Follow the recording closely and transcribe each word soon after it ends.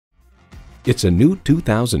It's a new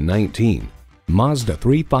 2019 Mazda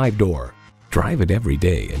 3 5-door. Drive it every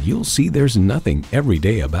day and you'll see there's nothing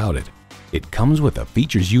everyday about it. It comes with the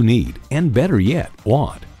features you need and, better yet,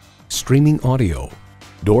 want. Streaming audio,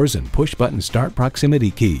 doors and push-button start proximity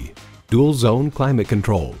key, dual zone climate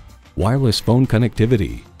control, wireless phone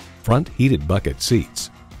connectivity, front heated bucket seats,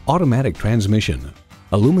 automatic transmission,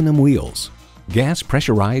 aluminum wheels, gas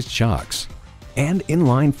pressurized shocks, and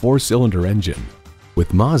inline 4-cylinder engine.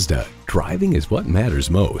 With Mazda, driving is what matters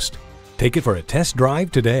most. Take it for a test drive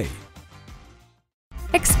today.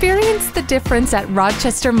 Experience the difference at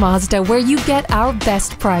Rochester Mazda, where you get our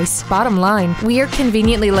best price. Bottom line, we are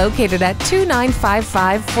conveniently located at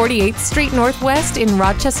 2955 48th Street Northwest in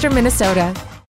Rochester, Minnesota.